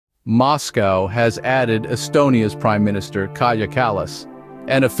Moscow has added Estonia's Prime Minister Kaja Kallas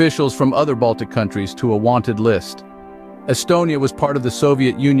and officials from other Baltic countries to a wanted list. Estonia was part of the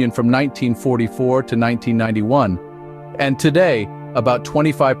Soviet Union from 1944 to 1991, and today, about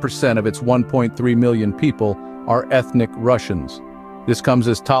 25% of its 1.3 million people are ethnic Russians. This comes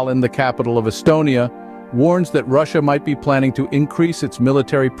as Tallinn, the capital of Estonia, warns that Russia might be planning to increase its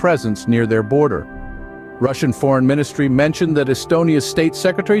military presence near their border. Russian Foreign Ministry mentioned that Estonia's State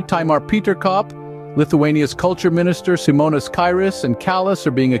Secretary Taimar Peterkop, Lithuania's Culture Minister Simonas Kairis and Kallas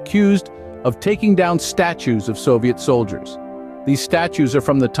are being accused of taking down statues of Soviet soldiers. These statues are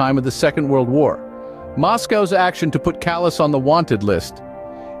from the time of the Second World War. Moscow's action to put Kallas on the wanted list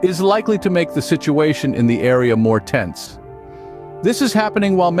is likely to make the situation in the area more tense. This is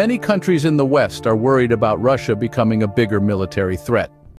happening while many countries in the West are worried about Russia becoming a bigger military threat.